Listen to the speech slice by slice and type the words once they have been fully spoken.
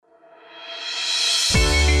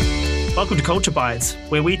Welcome to Culture Bites,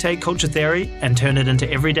 where we take culture theory and turn it into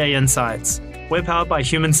everyday insights. We're powered by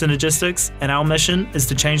Human Synergistics, and our mission is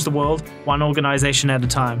to change the world one organization at a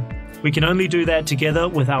time. We can only do that together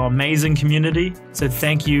with our amazing community, so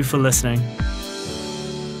thank you for listening.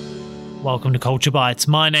 Welcome to Culture Bites.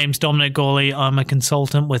 My name's Dominic Gawley. I'm a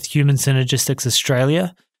consultant with Human Synergistics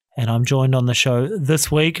Australia, and I'm joined on the show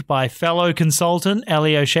this week by fellow consultant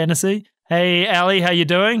Ali O'Shannessy. Hey Ali, how you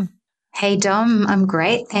doing? Hey Dom, I'm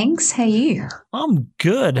great, thanks. How are you? I'm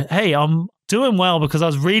good. Hey, I'm doing well because I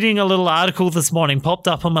was reading a little article this morning, popped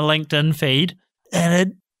up on my LinkedIn feed, and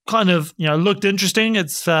it kind of, looked interesting.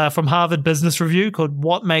 It's from Harvard Business Review called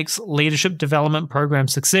What Makes Leadership Development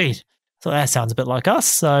Programs Succeed. So that sounds a bit like us.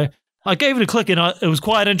 So I gave it a click and it was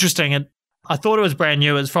quite interesting. And I thought it was brand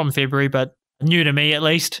new. It was from February, but new to me at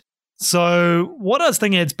least. So what I was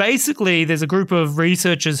thinking, it's basically there's a group of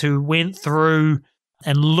researchers who went through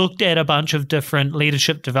and looked at a bunch of different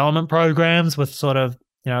leadership development programs with sort of,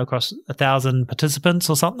 across 1,000 participants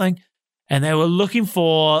or something. And they were looking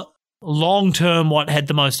for long-term what had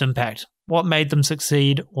the most impact, what made them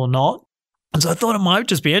succeed or not. And so I thought it might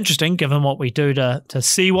just be interesting, given what we do, to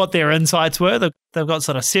see what their insights were. They've got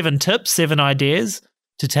sort of 7 tips, 7 ideas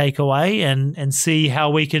to take away and see how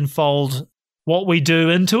we can fold what we do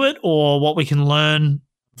into it or what we can learn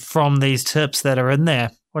from these tips that are in there.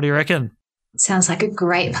 What do you reckon? Sounds like a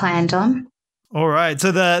great plan, Dom. All right.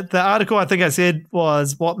 So the article I think I said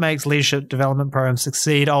was What Makes Leadership Development Programs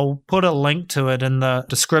Succeed. I'll put a link to it in the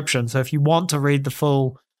description. So if you want to read the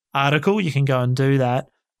full article, you can go and do that.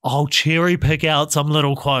 I'll cherry pick out some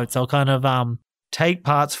little quotes. I'll kind of take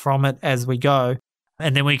parts from it as we go,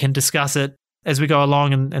 and then we can discuss it as we go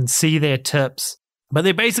along and see their tips. But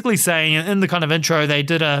they're basically saying in the kind of intro, they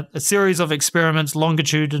did a series of experiments,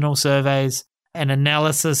 longitudinal surveys, an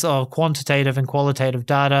analysis of quantitative and qualitative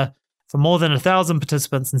data for more than 1,000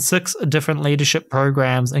 participants in 6 different leadership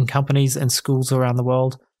programs in companies and schools around the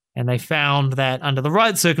world. And they found that under the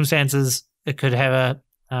right circumstances, it could have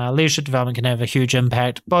leadership development can have a huge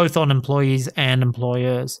impact both on employees and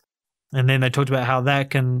employers. And then they talked about how that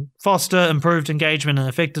can foster improved engagement and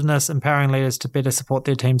effectiveness, empowering leaders to better support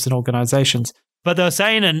their teams and organizations. But they were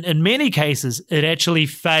saying in many cases, it actually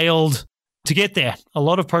failed to get there. A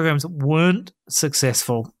lot of programs weren't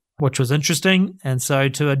successful, which was interesting. And so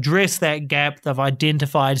to address that gap, they've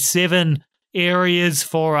identified 7 areas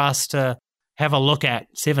for us to have a look at,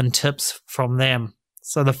 7 tips from them.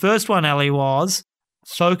 So the first one, Ali, was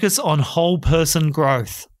focus on whole person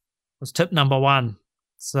growth. Was tip number 1.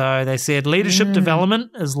 So they said leadership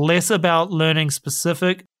development is less about learning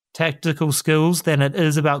specific tactical skills than it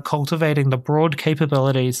is about cultivating the broad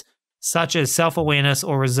capabilities such as self-awareness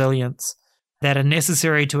or resilience that are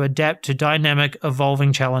necessary to adapt to dynamic,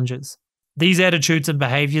 evolving challenges. These attitudes and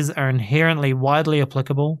behaviors are inherently widely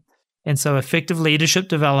applicable, and so effective leadership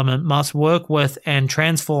development must work with and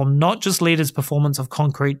transform not just leaders' performance of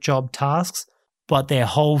concrete job tasks, but their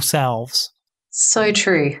whole selves. So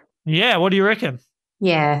true. Yeah, what do you reckon?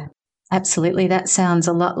 Yeah, absolutely. That sounds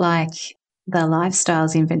a lot like the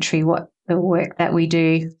lifestyles inventory, what the work that we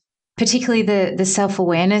do, particularly the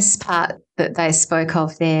self-awareness part that they spoke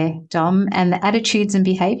of there, Dom, and the attitudes and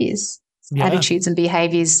behaviours. Yeah. Attitudes and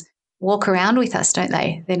behaviours walk around with us, don't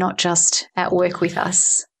they? They're not just at work with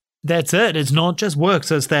us. That's it. It's not just work.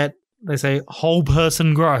 So it's that, they say, whole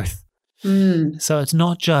person growth. So it's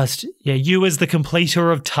not just you as the completer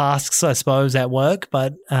of tasks, I suppose, at work,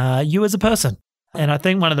 but you as a person. And I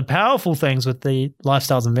think one of the powerful things with the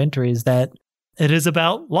lifestyles inventory is that it is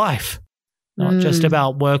about life, not just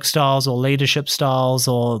about work styles or leadership styles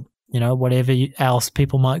or whatever else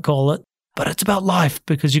people might call it, but it's about life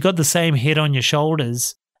because you've got the same head on your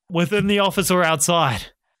shoulders within the office or outside,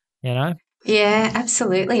 Yeah,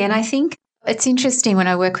 absolutely. And I think it's interesting when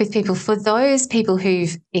I work with people, for those people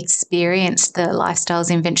who've experienced the lifestyles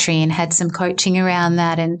inventory and had some coaching around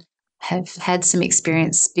that and have had some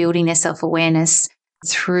experience building their self-awareness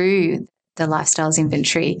through the lifestyles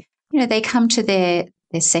inventory, they come to their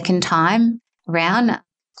second time around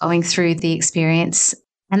going through the experience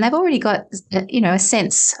and they've already got, a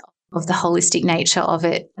sense of the holistic nature of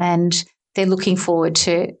it, and they're looking forward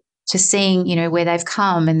to seeing, where they've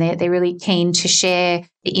come, and they're really keen to share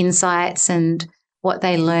the insights and what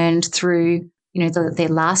they learned through, their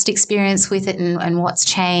last experience with it and what's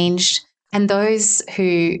changed. And those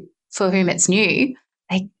for whom it's new,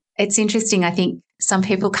 it's interesting. I think some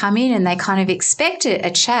people come in and they kind of expect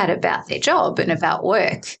a chat about their job and about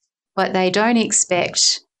work, but they don't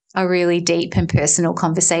expect a really deep and personal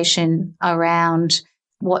conversation around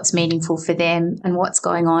what's meaningful for them and what's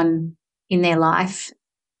going on in their life.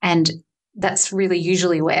 And that's really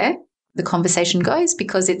usually where the conversation goes,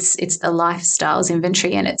 because it's the lifestyles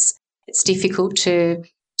inventory, and it's difficult to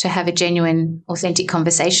have a genuine, authentic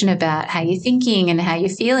conversation about how you're thinking and how you're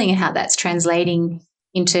feeling and how that's translating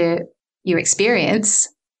into your experience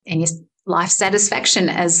and your life satisfaction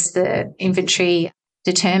as the inventory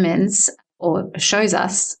determines or shows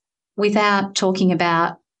us, without talking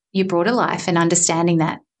about your broader life and understanding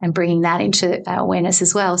that and bringing that into our awareness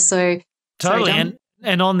as well. So totally.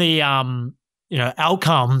 And on the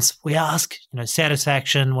outcomes, we ask,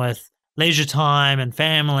 satisfaction with leisure time and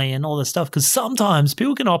family and all this stuff, because sometimes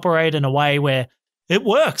people can operate in a way where it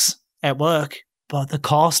works at work, but the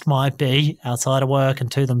cost might be outside of work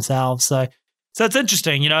and to themselves. So it's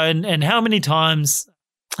interesting, and how many times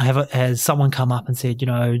has someone come up and said, the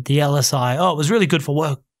LSI, it was really good for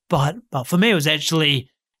work, but for me, it was actually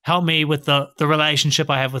helped me with the relationship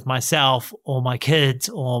I have with myself or my kids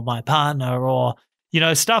or my partner, or,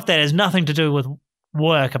 stuff that has nothing to do with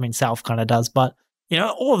work. I mean, self kind of does, but,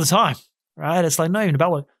 all the time, right? It's like not even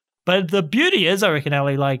about work. But the beauty is, I reckon,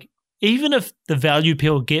 Ellie, like, even if the value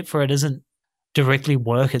people get for it isn't directly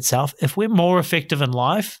work itself, if we're more effective in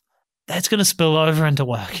life, that's going to spill over into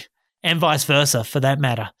work, and vice versa for that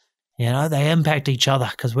matter. They impact each other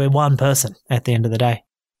because we're one person at the end of the day.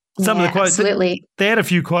 Some of the quotes, absolutely. They had a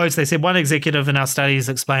few quotes. They said, one executive in our studies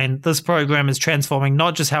explained, "This program is transforming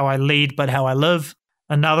not just how I lead, but how I live."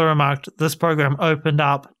 Another remarked, "This program opened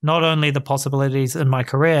up not only the possibilities in my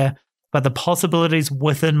career, but the possibilities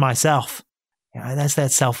within myself." That's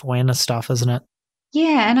that self-awareness stuff, isn't it?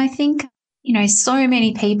 Yeah, and I think, so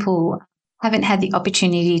many people haven't had the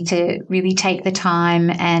opportunity to really take the time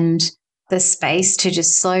and the space to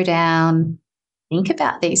just slow down, think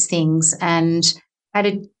about these things, and at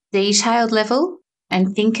a detailed level,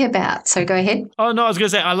 and think about. So go ahead. Oh, no, I was going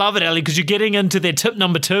to say, I love it, Ellie, because you're getting into their tip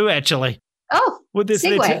number 2, actually. Oh, with this,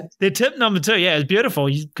 their tip number 2, yeah, it's beautiful.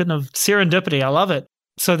 You couldn't have serendipity. I love it.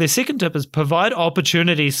 So their second tip is provide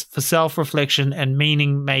opportunities for self-reflection and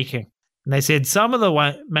meaning-making. And they said some of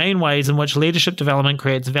the main ways in which leadership development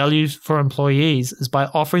creates value for employees is by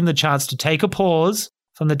offering the chance to take a pause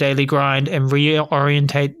from the daily grind and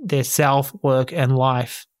reorientate their self, work, and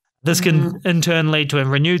life. This can in turn lead to a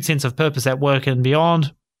renewed sense of purpose at work and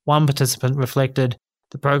beyond. One participant reflected,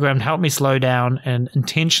 "The program helped me slow down and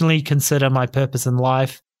intentionally consider my purpose in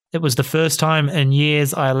life. It was the first time in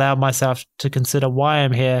years I allowed myself to consider why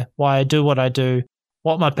I'm here, why I do what I do,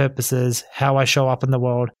 what my purpose is, how I show up in the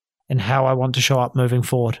world, and how I want to show up moving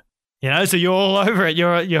forward." So you're all over it.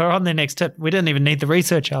 You're on the next tip. We didn't even need the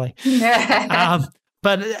research, Ellie.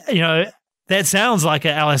 But, that sounds like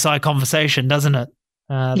an LSI conversation, doesn't it?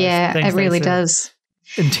 Yeah, it really does.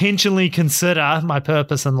 Intentionally consider my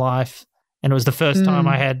purpose in life. And it was the first time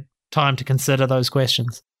I had time to consider those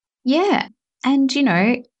questions. Yeah. And,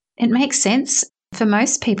 it makes sense. For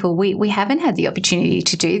most people, we haven't had the opportunity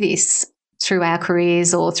to do this through our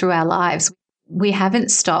careers or through our lives. We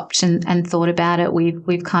haven't stopped and thought about it.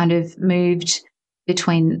 We've kind of moved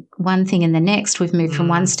between one thing and the next. We've moved from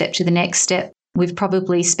one step to the next step. We've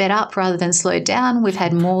probably sped up rather than slowed down. We've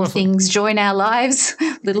had more things join our lives,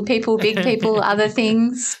 little people, big people, other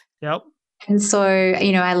things. Yep. And so,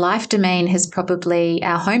 our life domain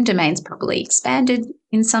our home domain's probably expanded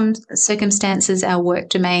in some circumstances. Our work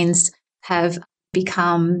domains have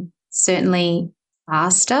become certainly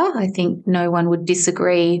faster. I think no one would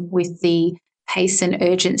disagree with the pace and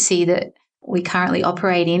urgency that we currently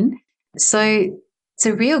operate in. So it's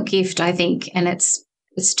a real gift, I think, and it's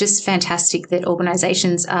just fantastic that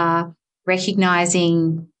organisations are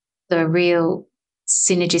recognising the real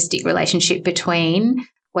synergistic relationship between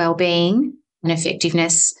well-being and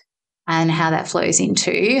effectiveness, and how that flows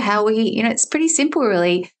into how we, it's pretty simple,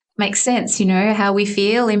 really. Makes sense, how we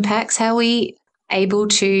feel impacts how we able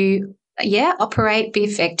to, operate, be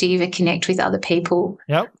effective, and connect with other people.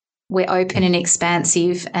 Yep. We're open and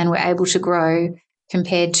expansive, and we're able to grow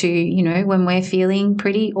compared to, when we're feeling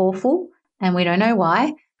pretty awful and we don't know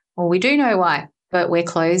why, or we do know why, but we're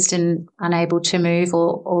closed and unable to move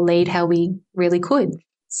or lead how we really could.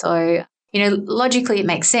 So, logically it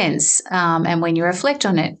makes sense. And when you reflect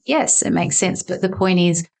on it, yes, it makes sense. But the point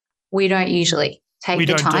is, we don't usually take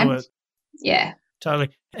the time. Do it. Yeah. Totally.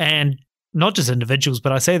 And not just individuals,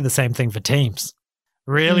 but I say the same thing for teams.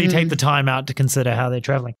 Really take the time out to consider how they're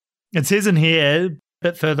traveling. It says in here, a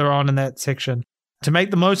bit further on in that section, to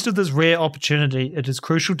make the most of this rare opportunity, it is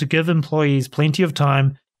crucial to give employees plenty of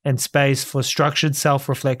time and space for structured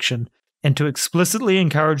self-reflection and to explicitly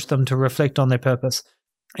encourage them to reflect on their purpose.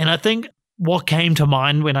 And I think what came to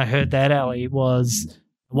mind when I heard that, Ellie, was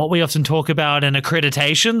what we often talk about in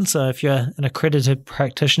accreditation. So if you're an accredited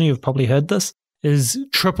practitioner, you've probably heard this. is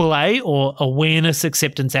AAA, or awareness,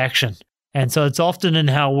 acceptance, action. And so it's often in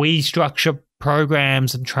how we structure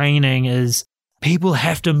programs and training is people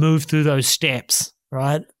have to move through those steps,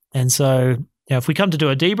 right? And so if we come to do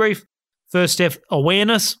a debrief, first step,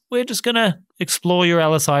 awareness, we're just going to explore your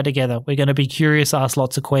LSI together. We're going to be curious, ask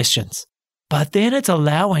lots of questions. But then it's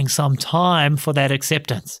allowing some time for that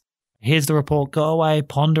acceptance. Here's the report, go away,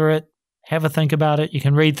 ponder it, have a think about it. You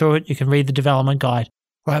can read through it. You can read the development guide,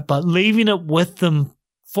 right? But leaving it with them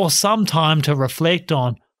for some time to reflect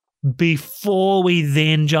on before we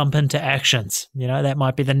then jump into actions. That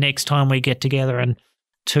might be the next time we get together in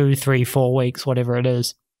 2, 3, 4 weeks, whatever it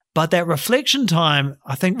is. But that reflection time,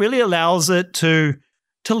 I think, really allows it to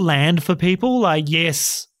land for people. Like,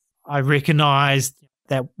 yes, I recognize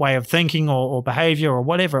that way of thinking or behavior or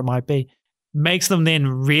whatever it might be, makes them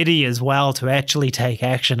then ready as well to actually take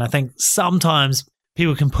action. I think sometimes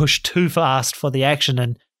people can push too fast for the action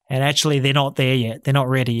and actually they're not there yet. They're not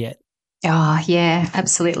ready yet. Oh, yeah,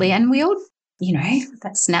 absolutely. And we all,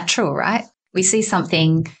 that's natural, right? We see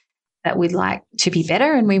something that we'd like to be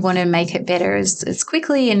better and we want to make it better as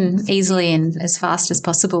quickly and easily and as fast as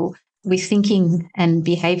possible. With thinking and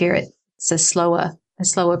behavior, it's a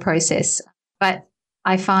slower process. But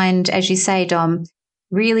I find, as you say, Dom,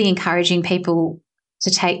 really encouraging people to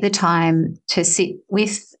take the time to sit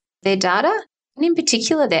with their data, and in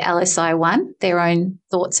particular their LSI-1, their own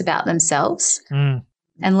thoughts about themselves,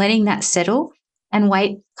 and letting that settle and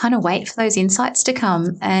wait for those insights to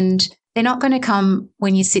come. And they're not going to come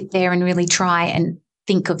when you sit there and really try and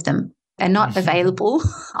think of them. They're not available,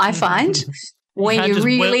 I find, when you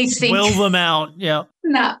really think. Will them out, yeah.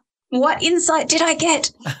 No. What insight did I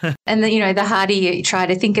get? And the harder you try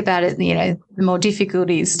to think about it, the more difficult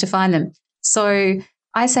it is to find them. So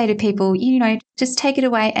I say to people, just take it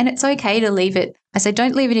away, and it's okay to leave it. I say,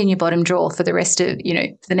 don't leave it in your bottom drawer for the rest of,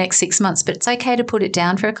 the next 6 months, but it's okay to put it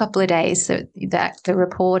down for a couple of days, the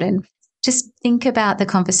report, and just think about the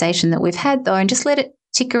conversation that we've had though, and just let it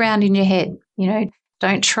tick around in your head.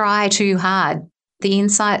 Don't try too hard. The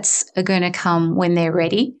insights are going to come when they're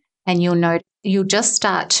ready, and you'll just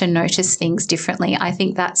start to notice things differently. I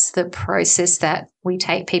think that's the process that we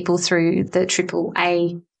take people through, the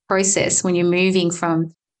AAA process. When you're moving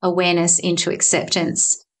from awareness into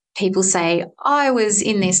acceptance, people say, I was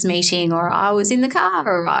in this meeting, or I was in the car,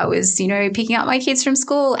 or I was, picking up my kids from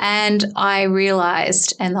school, and I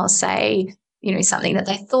realized, and they'll say, something that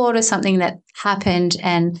they thought or something that happened,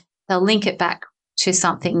 and they'll link it back to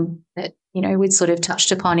something that, we'd sort of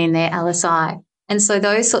touched upon in their LSI. And so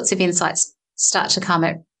those sorts of insights start to come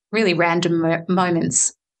at really random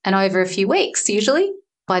moments. And over a few weeks, usually,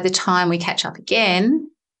 by the time we catch up again,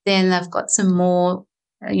 then they've got some more,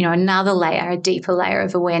 another layer, a deeper layer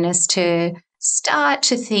of awareness to start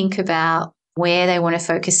to think about where they want to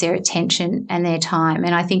focus their attention and their time.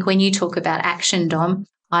 And I think when you talk about action, Dom,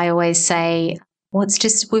 I always say, well, it's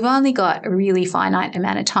just we've only got a really finite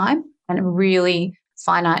amount of time and a really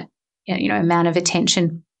finite, amount of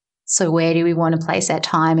attention. So where do we want to place our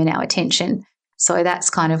time and our attention? So that's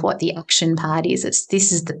kind of what the action part is.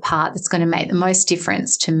 This is the part that's going to make the most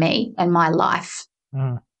difference to me and my life.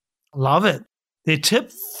 Love it. Their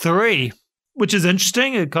tip 3, which is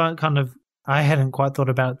interesting, it kind of, I hadn't quite thought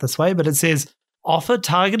about it this way, but it says, offer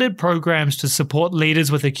targeted programs to support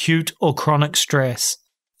leaders with acute or chronic stress.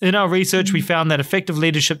 In our research, we found that effective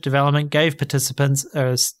leadership development gave participants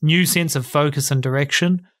a new sense of focus and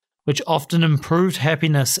direction, which often improved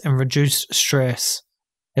happiness and reduced stress.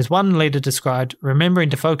 As one leader described,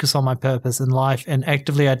 remembering to focus on my purpose in life and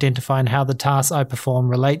actively identifying how the tasks I perform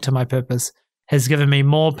relate to my purpose has given me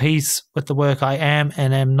more peace with the work I am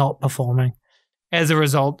and am not performing. As a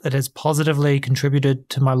result, it has positively contributed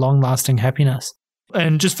to my long-lasting happiness.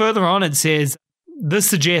 And just further on, it says, this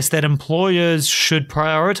suggests that employers should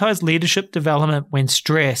prioritize leadership development when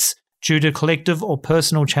stress due to collective or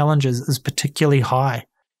personal challenges is particularly high,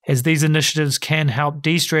 as these initiatives can help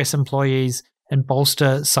de-stress employees and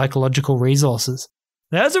bolster psychological resources.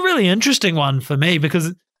 That's a really interesting one for me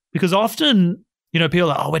because often,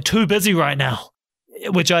 people are, oh, we're too busy right now,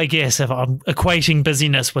 which I guess if I'm equating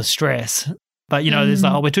busyness with stress. But, there's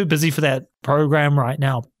like, oh, we're too busy for that program right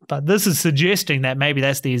now. But this is suggesting that maybe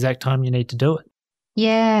that's the exact time you need to do it.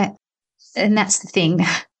 Yeah. And that's the thing.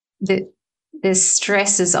 The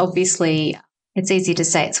stress is obviously, it's easy to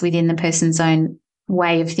say it's within the person's own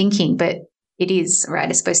way of thinking, but it is, right?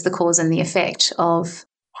 I suppose the cause and the effect of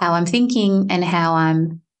how I'm thinking and how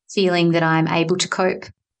I'm feeling that I'm able to cope,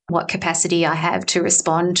 what capacity I have to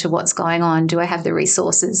respond to what's going on. Do I have the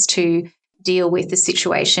resources to deal with the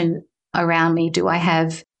situation around me? Do I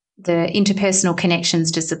have the interpersonal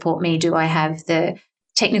connections to support me? Do I have the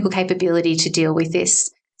technical capability to deal with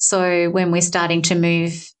this. So when we're starting to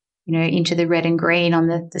move, into the red and green on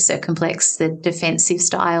the circumflex, the defensive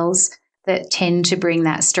styles that tend to bring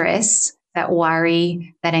that stress, that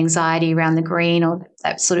worry, that anxiety around the green, or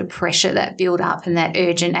that sort of pressure, that build up and that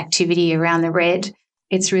urgent activity around the red,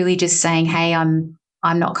 it's really just saying, hey, I'm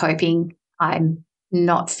not coping. I'm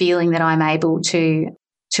not feeling that I'm able to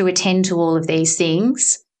attend to all of these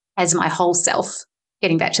things as my whole self,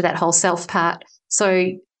 getting back to that whole self part.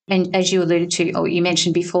 So, and as you alluded to, or you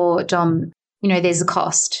mentioned before, Dom, there's a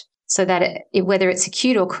cost. So that whether it's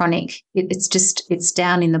acute or chronic, it's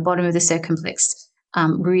down in the bottom of the circumflex,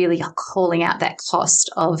 really calling out that cost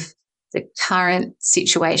of the current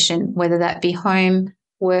situation, whether that be home,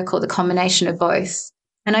 work, or the combination of both.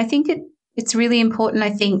 And I think it's really important. I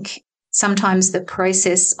think sometimes the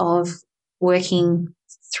process of working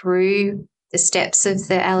through the steps of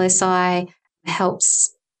the LSI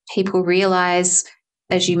helps people realize,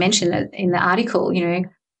 as you mentioned in the article,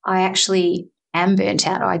 I actually am burnt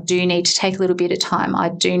out. I do need to take a little bit of time. I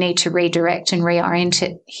do need to redirect and reorient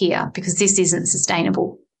it here because this isn't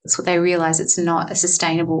sustainable. That's what they realize. It's not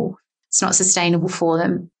sustainable for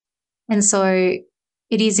them. And so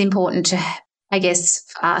it is important to, I guess,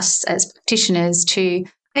 for us as practitioners to,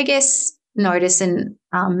 notice and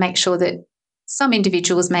make sure that some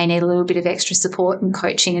individuals may need a little bit of extra support and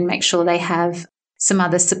coaching, and make sure they have some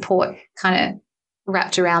other support kind of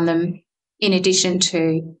wrapped around them in addition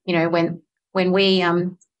to, when we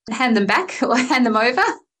hand them back or hand them over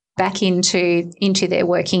back into their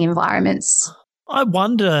working environments. I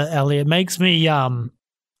wonder, Ellie, it makes me,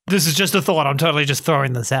 this is just a thought. I'm totally just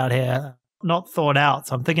throwing this out here. Not thought out,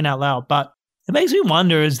 so I'm thinking out loud. But it makes me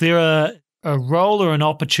wonder, is there a role or an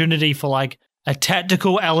opportunity for like a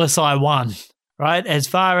tactical LSI-1, right? As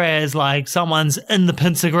far as like someone's in the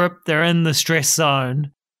pincer grip, they're in the stress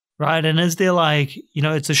zone, right? And is there like,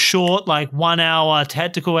 it's a short, like 1 hour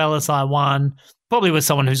tactical LSI-1, probably with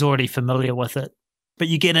someone who's already familiar with it. But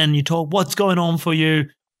you get in, you talk, what's going on for you?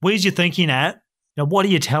 Where's your thinking at? What are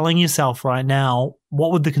you telling yourself right now?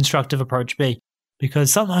 What would the constructive approach be?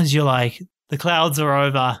 Because sometimes you're like, the clouds are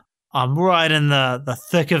over. I'm right in the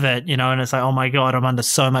thick of it, and it's like, oh my God, I'm under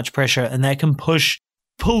so much pressure. And that can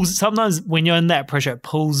pulls, sometimes when you're in that pressure, it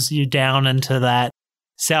pulls you down into that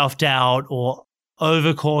self-doubt or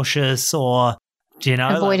overcautious or,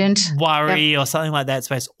 avoidant, worry or something like that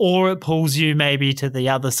space. Or it pulls you maybe to the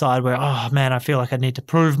other side where, oh man, I feel like I need to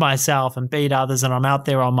prove myself and beat others and I'm out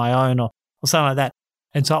there on my own or something like that.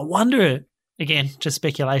 And so I wonder, again, just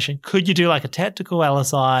speculation, could you do like a tactical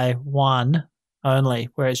LSI-1 only,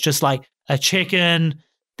 where it's just like a check-in,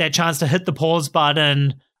 that chance to hit the pause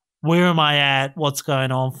button, where am I at, what's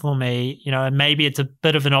going on for me, and maybe it's a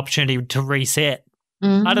bit of an opportunity to reset.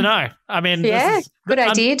 Mm-hmm. I don't know. I mean, good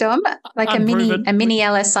idea, Dom. Like a mini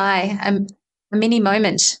LSI, a mini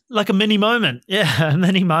moment. Like a mini moment. Yeah, a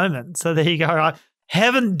mini moment. So there you go. I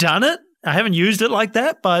haven't done it. I haven't used it like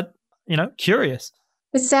that, but, curious.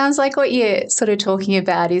 It sounds like what you're sort of talking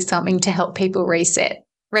about is something to help people reset.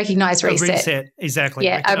 Recognize reset. A reset, exactly.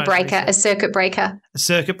 Yeah, a breaker, reset. A circuit breaker. A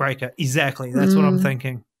circuit breaker, exactly. That's what I'm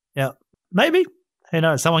thinking. Yeah. Maybe. Who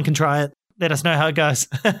knows? Someone can try it. Let us know how it goes.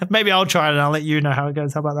 Maybe I'll try it and I'll let you know how it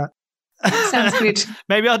goes. How about that? Sounds good.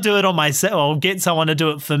 Maybe I'll do it on myself. I'll get someone to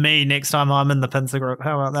do it for me next time I'm in the pincer group.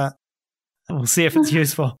 How about that? We'll see if it's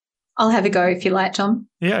useful. I'll have a go if you like, Tom.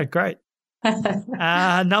 Yeah, great.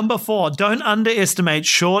 Number 4, don't underestimate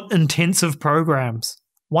short, intensive programs.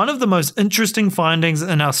 One of the most interesting findings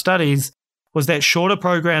in our studies was that shorter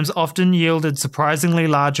programs often yielded surprisingly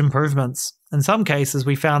large improvements. In some cases,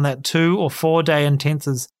 we found that 2 or 4 day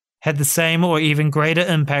intensives had the same or even greater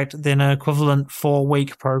impact than an equivalent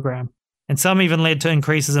 4-week program. And some even led to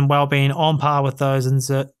increases in well-being on par with those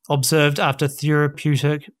observed after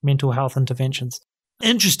therapeutic mental health interventions.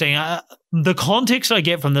 Interesting. The context I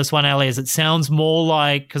get from this one, Ellie, is it sounds more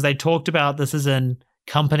like, because they talked about this is in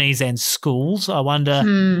companies and schools. I wonder,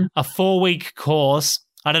 a 4-week course,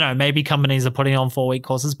 I don't know, maybe companies are putting on 4-week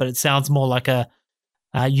courses, but it sounds more like a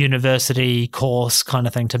university course kind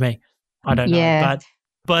of thing to me. I don't know.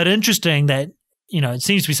 But interesting that, it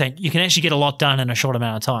seems to be saying you can actually get a lot done in a short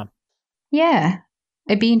amount of time. Yeah.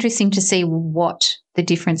 It'd be interesting to see what the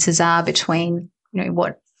differences are between,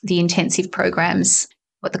 what the intensive programs,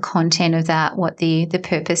 what the content of that, what the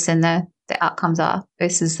purpose and the outcomes are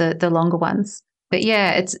versus the longer ones. But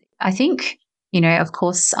yeah, I think, of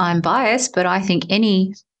course I'm biased, but I think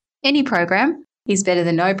any program is better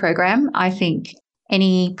than no program. I think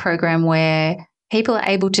any program where people are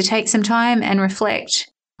able to take some time and reflect,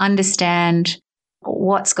 understand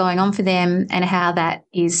what's going on for them and how that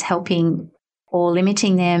is helping or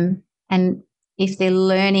limiting them. And if they're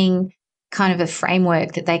learning kind of a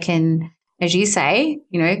framework that they can, as you say,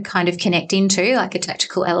 kind of connect into, like a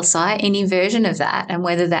tactical LSI, any version of that, and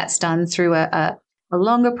whether that's done through a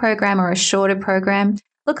longer program or a shorter program.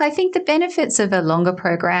 Look, I think the benefits of a longer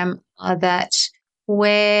program are that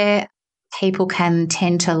where people can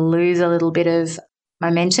tend to lose a little bit of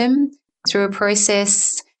momentum through a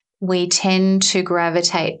process, we tend to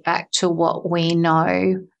gravitate back to what we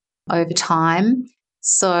know over time.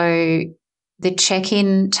 So the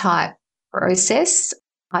check-in type process,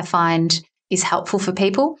 I find, is helpful for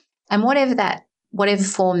people. And whatever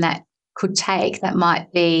form that could take, that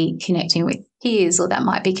might be connecting with peers or that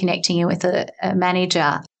might be connecting you with a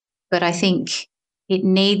manager. But I think it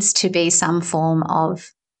needs to be some form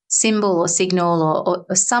of symbol or signal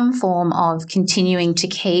or some form of continuing to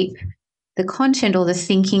keep the content or the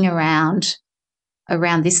thinking around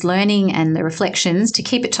this learning and the reflections, to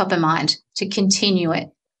keep it top of mind, to continue it.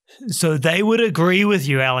 So they would agree with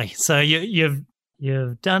you, Ali. So you've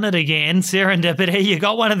done it again, serendipity. You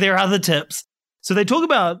got one of their other tips. So they talk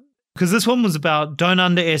about, because this one was about don't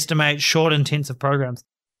underestimate short intensive programs.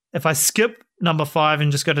 If I skip number 5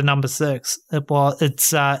 and just go to number 6,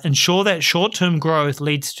 it's ensure that short-term growth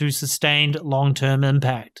leads to sustained long-term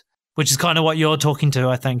impact, which is kind of what you're talking to,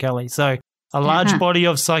 I think, Ali. So a large body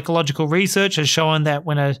of psychological research has shown that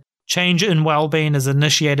when a change in well-being is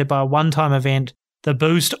initiated by a one-time event, the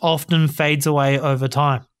boost often fades away over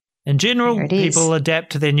time. In general, people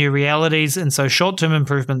adapt to their new realities, and so short-term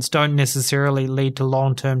improvements don't necessarily lead to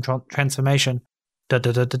long-term transformation.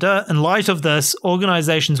 In light of this,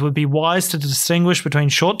 organizations would be wise to distinguish between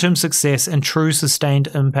short-term success and true sustained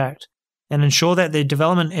impact, and ensure that their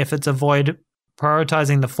development efforts avoid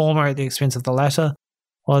prioritizing the former at the expense of the latter.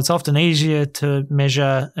 While it's often easier to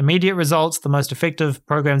measure immediate results, the most effective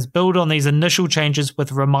programs build on these initial changes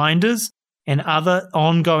with reminders and other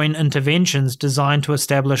ongoing interventions designed to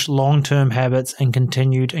establish long-term habits and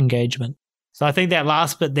continued engagement. So I think that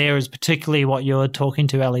last bit there is particularly what you're talking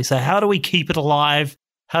to, Ali. So how do we keep it alive?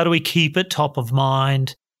 How do we keep it top of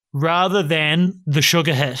mind rather than the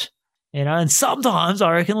sugar hit? And sometimes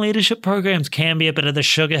I reckon leadership programs can be a bit of the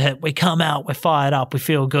sugar hit. We come out, we're fired up, we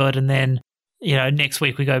feel good, and then, next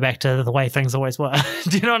week we go back to the way things always were.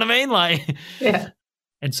 Do you know what I mean? Yeah.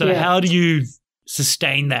 And so how do you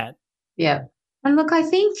sustain that? Yeah. And look, I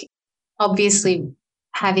think obviously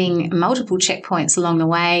having multiple checkpoints along the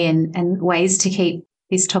way and ways to keep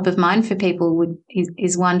this top of mind for people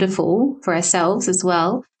is wonderful for ourselves as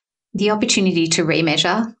well. The opportunity to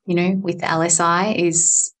remeasure, with LSI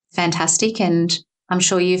is fantastic. And I'm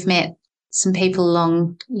sure you've met some people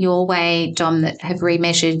along your way, Dom, that have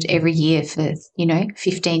remeasured every year for,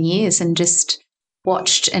 15 years and just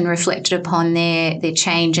watched and reflected upon their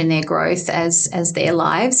change and their growth as their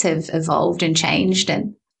lives have evolved and changed.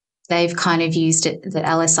 And they've kind of used the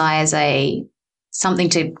LSI as something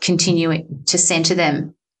to continue to center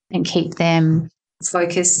them and keep them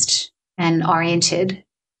focused and oriented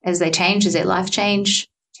as they change, as their life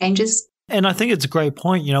changes. And I think it's a great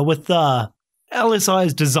point, with the LSI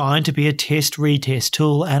is designed to be a test retest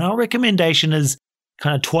tool, and our recommendation is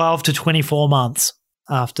kind of 12 to 24 months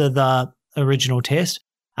after the original test,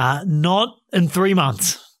 not in 3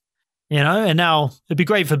 months. And now it'd be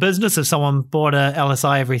great for business if someone bought a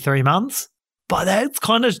LSI every 3 months, but that's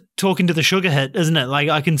kind of talking to the sugar hit, isn't it? Like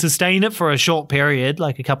I can sustain it for a short period,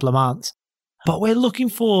 like a couple of months, but we're looking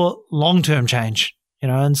for long-term change,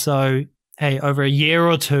 and so, hey, over a year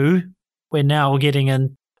or two, we're now getting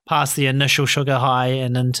in past the initial sugar high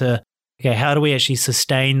and into, okay, how do we actually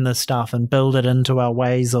sustain this stuff and build it into our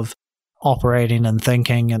ways of operating and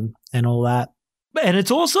thinking and all that. And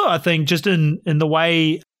it's also, I think, just in the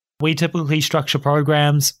way we typically structure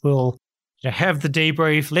programs, we'll have the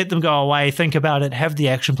debrief, let them go away, think about it, have the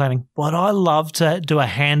action planning. But I love to do a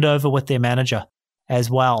handover with their manager as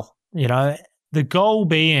well. The goal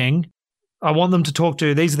being, I want them to talk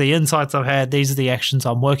to, these are the insights I've had, these are the actions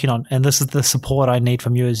I'm working on, and this is the support I need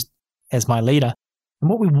from you as my leader. And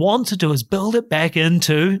what we want to do is build it back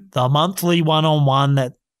into the monthly one-on-one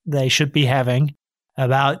that they should be having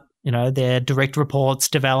about, their direct reports,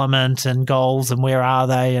 development and goals and where are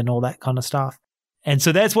they and all that kind of stuff. And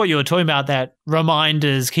so that's what you were talking about, that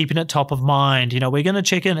reminders, keeping it top of mind. We're going to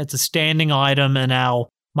check in. It's a standing item in our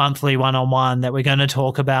monthly one-on-one that we're going to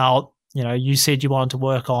talk about. You said you wanted to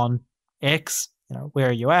work on X, where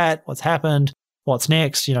are you at? What's happened? What's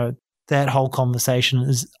next? That whole conversation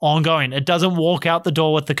is ongoing. It doesn't walk out the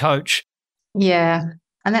door with the coach. Yeah.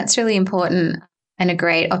 And that's really important and a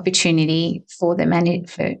great opportunity for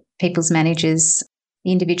for people's managers,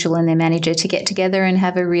 the individual and their manager, to get together and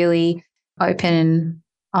have a really open and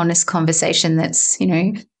honest conversation that's,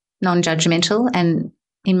 non-judgmental. And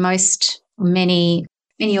in many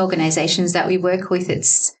organizations that we work with,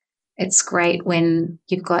 it's great when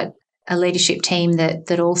you've got a leadership team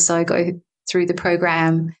that also go through the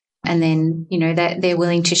program, and then, that they're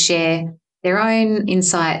willing to share their own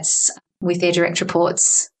insights with their direct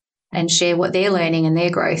reports and share what they're learning and their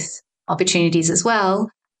growth opportunities as well.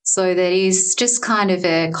 So that is just kind of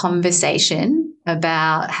a conversation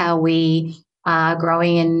about how we are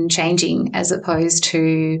growing and changing, as opposed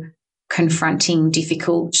to confronting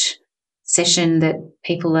difficult session that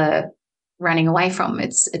people are running away from.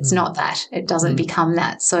 It's not that. It doesn't become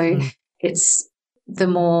that. So it's the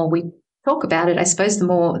more we talk about it, I suppose, the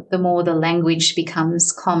more the language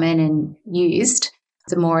becomes common and used,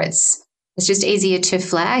 the more it's just easier to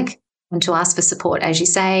flag and to ask for support. As you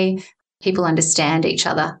say, people understand each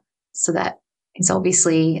other. So that is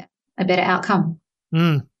obviously a better outcome.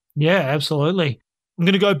 Yeah, absolutely. I'm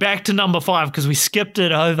going to go back to number 5 because we skipped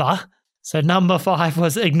it over. So number 5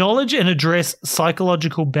 was acknowledge and address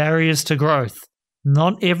psychological barriers to growth.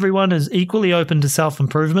 Not everyone is equally open to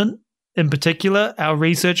self-improvement. In particular, our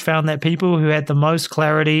research found that people who had the most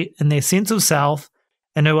clarity in their sense of self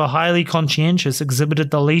and who were highly conscientious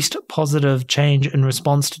exhibited the least positive change in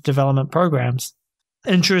response to development programs.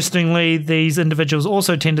 Interestingly, these individuals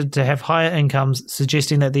also tended to have higher incomes,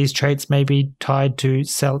 suggesting that these traits may be tied to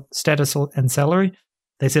status and salary.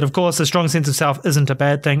 They said, of course, a strong sense of self isn't a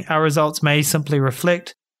bad thing. Our results may simply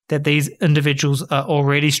reflect that these individuals are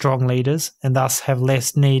already strong leaders and thus have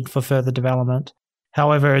less need for further development.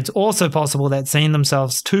 However, it's also possible that seeing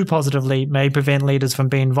themselves too positively may prevent leaders from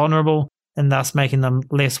being vulnerable and thus making them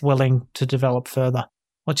less willing to develop further.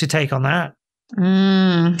 What's your take on that?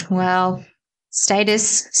 Well,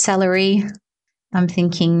 status, salary, I'm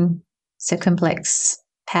thinking circumplex,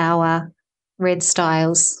 power, red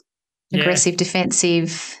styles, aggressive,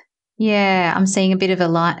 defensive. Yeah, I'm seeing a bit of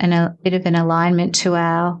an alignment to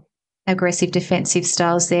our aggressive, defensive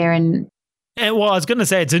styles there. And well, I was going to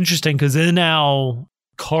say it's interesting because in our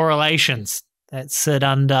correlations that sit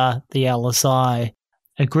under the LSI,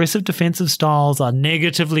 aggressive defensive styles are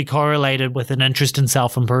negatively correlated with an interest in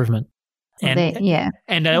self-improvement.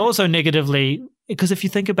 And they also negatively, because if you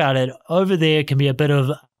think about it, over there can be a bit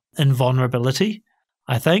of invulnerability,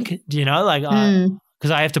 I think.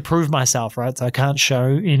 Because I have to prove myself, right? So I can't show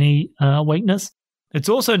any weakness. It's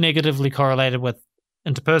also negatively correlated with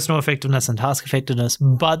interpersonal effectiveness and task effectiveness,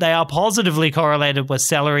 but they are positively correlated with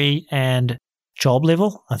salary and job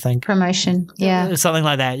level, I think. Promotion, yeah. Something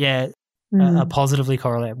like that, yeah. Positively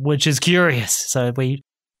correlated, which is curious. So we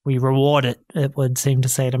reward it, it would seem to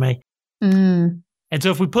say to me. And so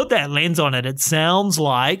if we put that lens on it, it sounds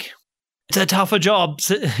like it's a tougher job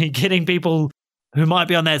getting people who might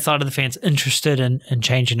be on that side of the fence interested in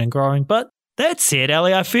changing and growing. But that said,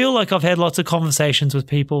 Ellie, I feel like I've had lots of conversations with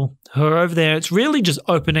people who are over there. It's really just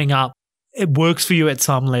opening up. It works for you at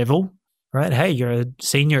some level, right? Hey, you're a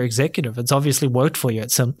senior executive. It's obviously worked for you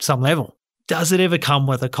at some level. Does it ever come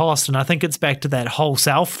with a cost? And I think it's back to that whole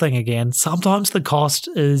self thing again. Sometimes the cost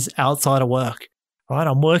is outside of work, right?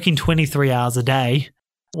 I'm working 23 hours a day,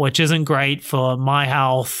 which isn't great for my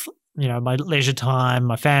health, my leisure time,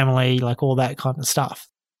 my family, like all that kind of stuff.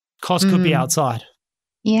 Cost could be outside.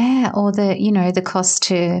 Yeah, or the cost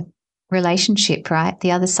to relationship, right?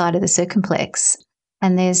 The other side of the circumplex.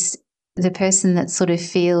 And there's the person that sort of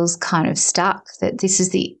feels kind of stuck, that this is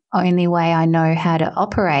the only way I know how to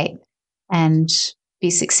operate and be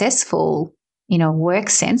successful in a work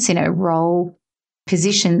sense, in a role,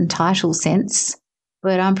 position, title sense.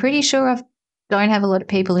 But I'm pretty sure I don't have a lot of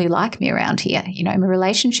people who like me around here.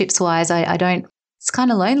 Relationships wise, I don't, it's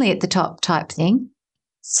kind of lonely at the top type thing.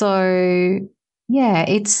 So yeah,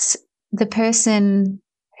 it's the person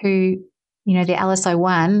who, the LSI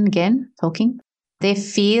 1, again, talking, they're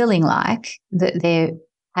feeling like that they're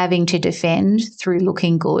having to defend through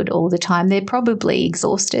looking good all the time. They're probably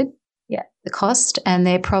exhausted, the cost, and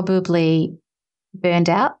they're probably burned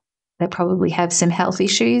out. They probably have some health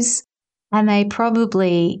issues, and they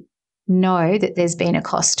probably know that there's been a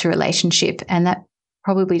cost to relationship, and that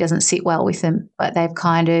probably doesn't sit well with them, but they've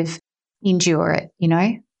kind of endure it,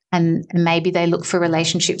 and maybe they look for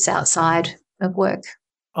relationships outside of work.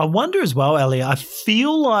 I wonder as well, Ellie, I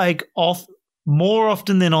feel like more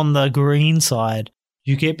often than on the green side,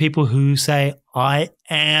 you get people who say, I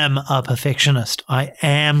am a perfectionist. I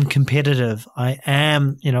am competitive. I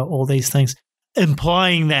am, all these things,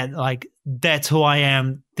 implying that like, that's who I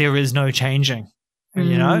am. There is no changing,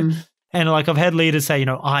 And like I've had leaders say,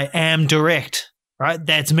 I am direct, right?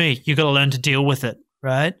 That's me. You got to learn to deal with it,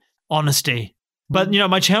 right? Honesty. But,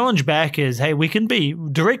 my challenge back is, hey, we can be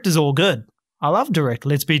direct is all good. I love direct.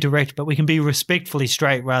 Let's be direct, but we can be respectfully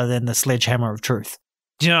straight rather than the sledgehammer of truth.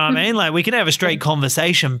 Do you know what I mean? Like, we can have a straight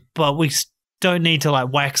conversation, but we don't need to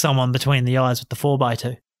like whack someone between the eyes with the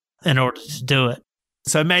 4x2 in order to do it.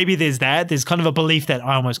 So maybe there's that. There's kind of a belief that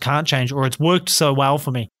I almost can't change, or it's worked so well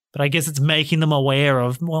for me. But I guess it's making them aware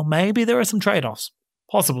of, well, maybe there are some trade-offs.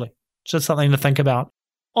 Possibly. It's just something to think about.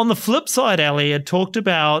 On the flip side, Ellie had talked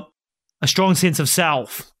about a strong sense of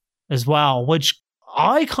self as well, which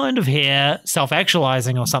I kind of hear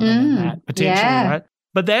self-actualizing or something in that, potentially, right?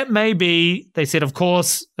 But that may be, they said, of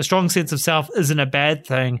course, a strong sense of self isn't a bad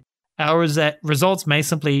thing. Our results may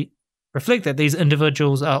simply reflect that these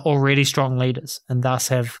individuals are already strong leaders and thus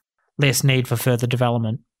have less need for further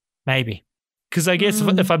development. Maybe. Because I guess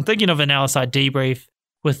if I'm thinking of an LSI debrief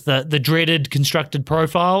with the dreaded constructed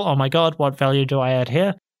profile, oh my God, what value do I add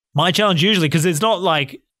here? My challenge usually, because it's not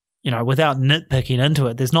like, without nitpicking into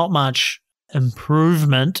it, there's not much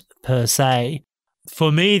improvement per se.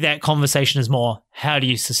 For me, that conversation is more, how do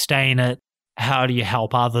you sustain it? How do you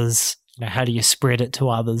help others? How do you spread it to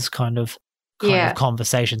others kind of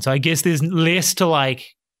conversation. So I guess there's less to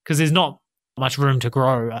like, because there's not much room to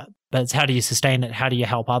grow, but it's how do you sustain it? How do you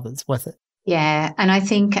help others with it? Yeah. And I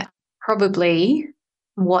think probably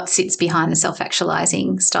what sits behind the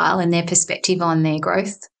self-actualizing style and their perspective on their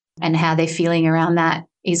growth and how they're feeling around that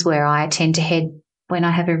is where I tend to head when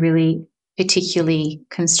I have a really particularly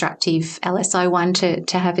constructive LSI one to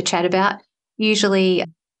have a chat about. Usually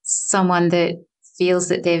someone that feels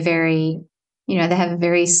that they're very, they have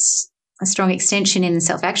a strong extension in the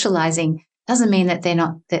self-actualizing doesn't mean that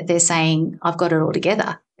they're saying, I've got it all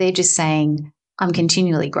together. They're just saying, I'm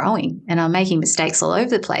continually growing and I'm making mistakes all over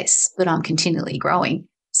the place, but I'm continually growing.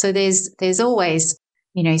 So there's always,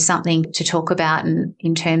 something to talk about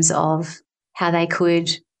in terms of how they could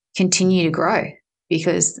continue to grow,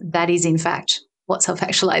 because that is in fact what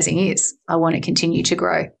self-actualizing is. I want to continue to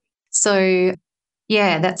grow. So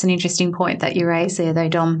yeah, that's an interesting point that you raised there though,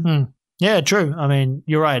 Dom. Yeah, true. I mean,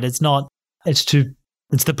 you're right. It's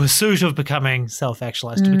the pursuit of becoming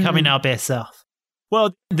self-actualized, to becoming our best self.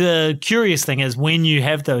 Well, the curious thing is when you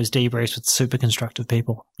have those debriefs with super constructive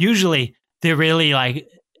people, usually they're really like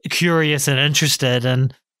curious and interested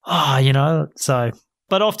and, so,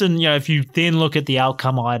 but often, if you then look at the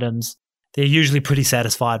outcome items, they're usually pretty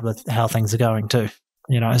satisfied with how things are going too,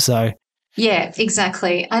 so. Yeah,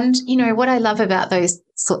 exactly. And, what I love about those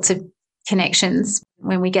sorts of connections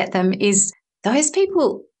when we get them is those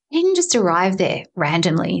people didn't just arrive there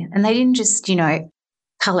randomly and they didn't just,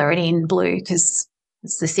 colour it in blue because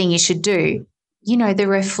it's the thing you should do. The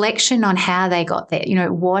reflection on how they got there,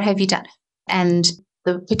 what have you done? And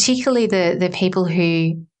particularly the people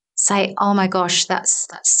who say, oh my gosh, that's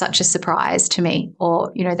such a surprise to me,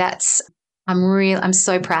 or, I'm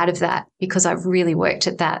so proud of that because I've really worked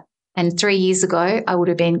at that. And 3 years ago, I would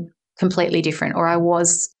have been completely different, or I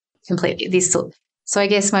was completely this sort. So I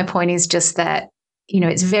guess my point is just that,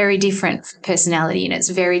 it's very different from personality and it's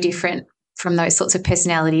very different from those sorts of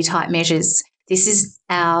personality type measures. This is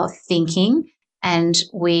our thinking and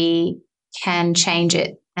we can change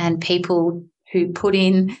it. And people who put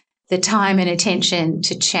in the time and attention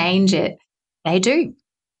to change it, they do.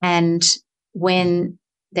 And when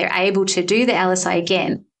they're able to do the LSI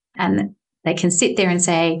again and they can sit there and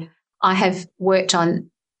say, I have worked on,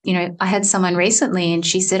 I had someone recently and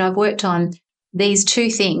she said, I've worked on these 2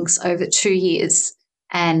 things over 2 years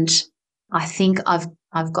and I think I've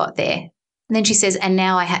got there. And then she says, and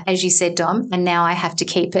now as you said, Dom, and now I have to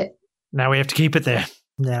keep it. Now we have to keep it there.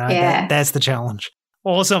 That's the challenge.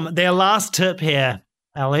 Awesome. Their last tip here,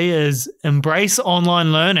 Ellie, is embrace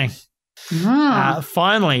online learning.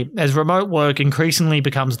 Finally, as remote work increasingly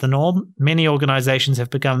becomes the norm, many organizations have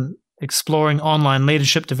begun exploring online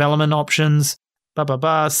leadership development options.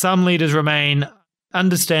 Some leaders remain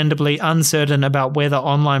understandably uncertain about whether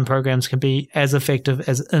online programs can be as effective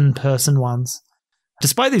as in-person ones.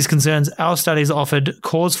 Despite these concerns, our studies offered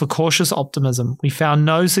cause for cautious optimism. We found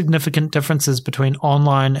no significant differences between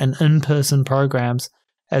online and in-person programs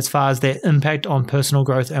as far as their impact on personal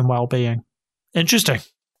growth and well-being. Interesting.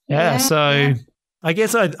 Yeah. So I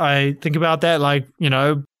guess I think about that like,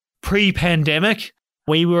 pre-pandemic,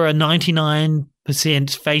 we were a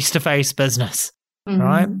 99% face-to-face business,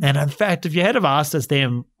 right? And in fact, if you had have asked us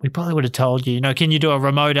then, we probably would have told you, can you do a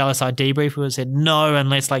remote LSI debrief? We would have said no,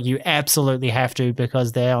 unless like you absolutely have to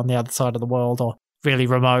because they're on the other side of the world or really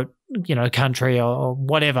remote, country or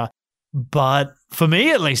whatever. But for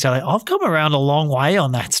me, at least, I've come around a long way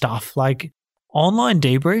on that stuff. Like online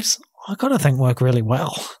debriefs, I got to think work really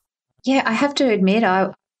well. Yeah, I have to admit,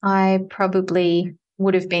 I probably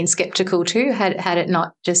would have been skeptical too had it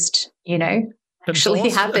not just, actually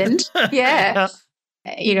happened. Yeah.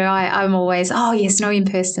 You know, I'm always, oh, yes, no, in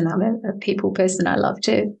person. I'm a people person. I love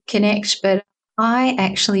to connect. But I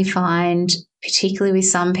actually find, particularly with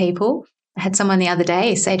some people, I had someone the other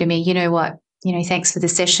day say to me, you know what, you know, thanks for the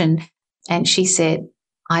session. And she said,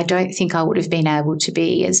 I don't think I would have been able to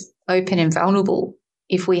be as open and vulnerable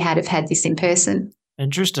if we had have had this in person.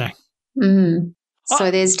 Interesting. So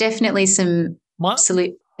there's definitely some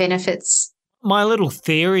absolute benefits. My little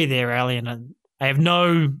theory there, Ali, and I have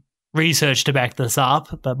no research to back this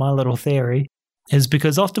up, but my little theory is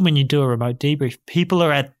because often when you do a remote debrief, people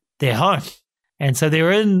are at their home. And so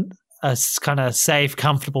they're in a kind of safe,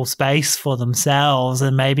 comfortable space for themselves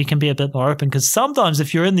and maybe can be a bit more open. Because sometimes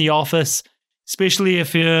if you're in the office, especially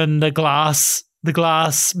if you're in the glass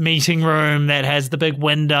meeting room that has the big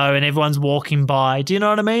window and everyone's walking by, do you know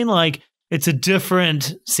what I mean? Like, it's a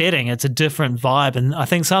different setting. It's a different vibe. And I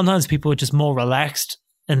think sometimes people are just more relaxed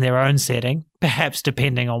in their own setting, perhaps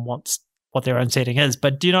depending on what their own setting is.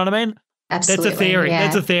 But do you know what I mean? Absolutely. That's a theory. Yeah.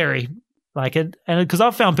 That's a theory. Like it, and because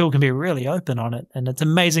I've found people can be really open on it, and it's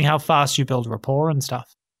amazing how fast you build rapport and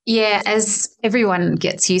stuff. Yeah, as everyone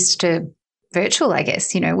gets used to virtual, I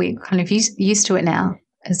guess, you know, we're kind of used to it now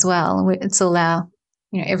as well. It's all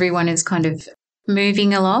everyone is kind of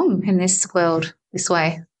moving along in this world this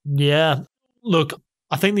way. Yeah. Look,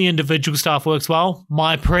 I think the individual stuff works well.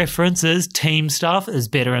 My preference is team stuff is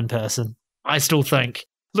better in person. I still think.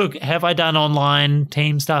 Look, have I done online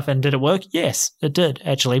team stuff and did it work? Yes, it did,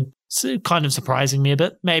 actually. It's kind of surprising me a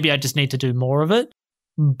bit. Maybe I just need to do more of it.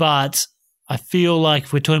 But I feel like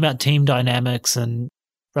if we're talking about team dynamics and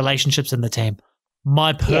relationships in the team,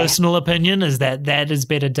 my personal opinion is that is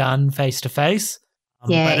better done face-to-face.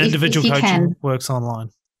 But individual coaching works online.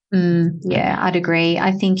 Yeah, I'd agree.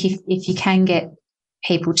 I think if you can get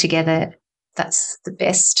people together, that's the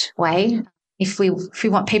best way. If we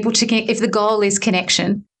want people to get, if the goal is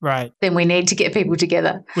connection, right, then we need to get people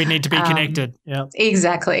together. We need to be connected. Yeah,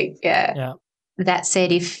 exactly. Yeah. That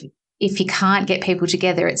said, if you can't get people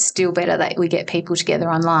together, it's still better that we get people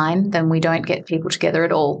together online than we don't get people together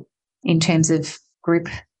at all in terms of group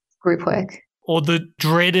work. Or the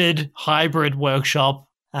dreaded hybrid workshop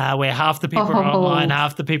where half the people are online,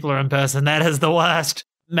 half the people are in person. That is the worst.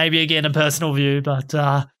 Maybe again a personal view, but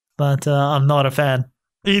I'm not a fan.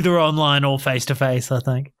 Either online or face-to-face, I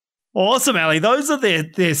think. Awesome, Ali. Those are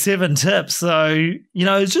their 7 tips. So,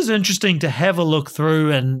 it's just interesting to have a look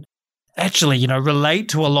through and actually, relate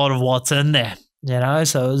to a lot of what's in there. So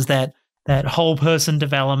it was that whole person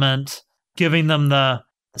development, giving them the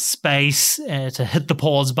space to hit the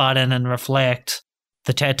pause button and reflect,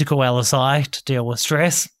 the tactical LSI to deal with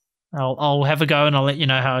stress. I'll have a go and I'll let you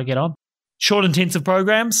know how I get on. Short intensive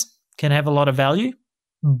programs can have a lot of value.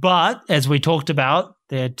 But as we talked about,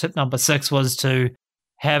 their tip number 6 was to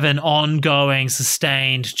have an ongoing,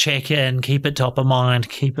 sustained check-in, keep it top of mind,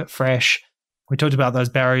 keep it fresh. We talked about those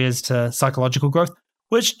barriers to psychological growth,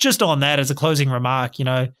 which just on that as a closing remark,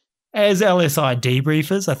 as LSI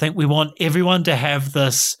debriefers, I think we want everyone to have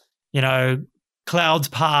this, clouds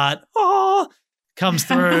part, comes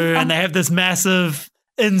through and they have this massive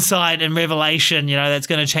insight and revelation, that's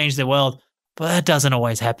going to change their world. But that doesn't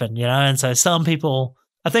always happen, and so some people,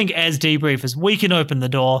 I think as debriefers, we can open the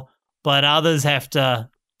door, but others have to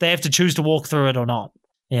choose to walk through it or not,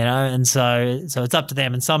 and so it's up to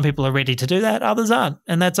them. And some people are ready to do that, others aren't,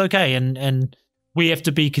 and that's okay. And we have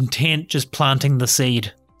to be content just planting the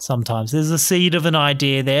seed. Sometimes there's a seed of an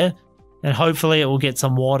idea there, and hopefully it will get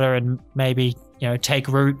some water and maybe, take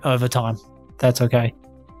root over time. That's okay.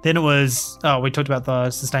 Then it was, we talked about the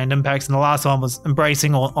sustained impacts, and the last one was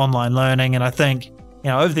embracing online learning. And I think,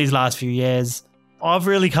 over these last few years, I've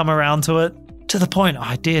really come around to it to the point,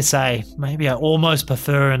 I dare say, maybe I almost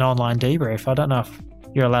prefer an online debrief. I don't know if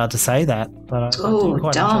you're allowed to say that, but I do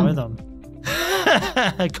quite enjoy them.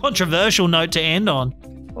 Controversial note to end on.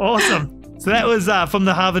 Awesome. So that was from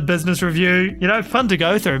the Harvard Business Review. Fun to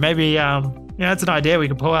go through. Maybe, it's an idea. We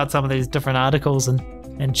can pull out some of these different articles and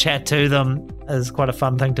chat to them is quite a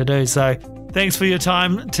fun thing to do. So thanks for your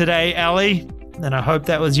time today, Ali. And I hope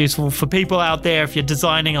that was useful for people out there. If you're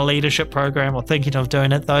designing a leadership program or thinking of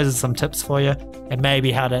doing it, those are some tips for you and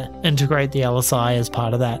maybe how to integrate the LSI as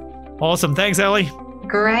part of that. Awesome. Thanks, Ali.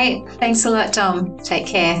 Great. Thanks a lot, Dom. Take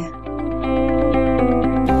care.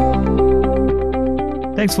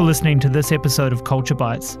 Thanks for listening to this episode of Culture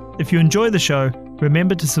Bites. If you enjoy the show,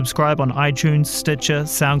 remember to subscribe on iTunes, Stitcher,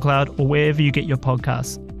 SoundCloud, or wherever you get your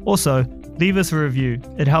podcasts. Also, leave us a review.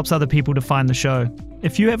 It helps other people to find the show.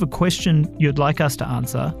 If you have a question you'd like us to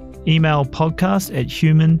answer, email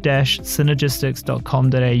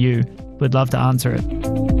podcast@human-synergistics.com.au. We'd love to answer it.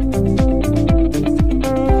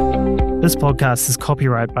 This podcast is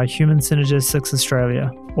copyright by Human Synergistics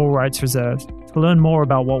Australia, all rights reserved. To learn more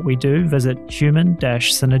about what we do, visit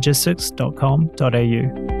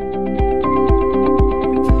human-synergistics.com.au.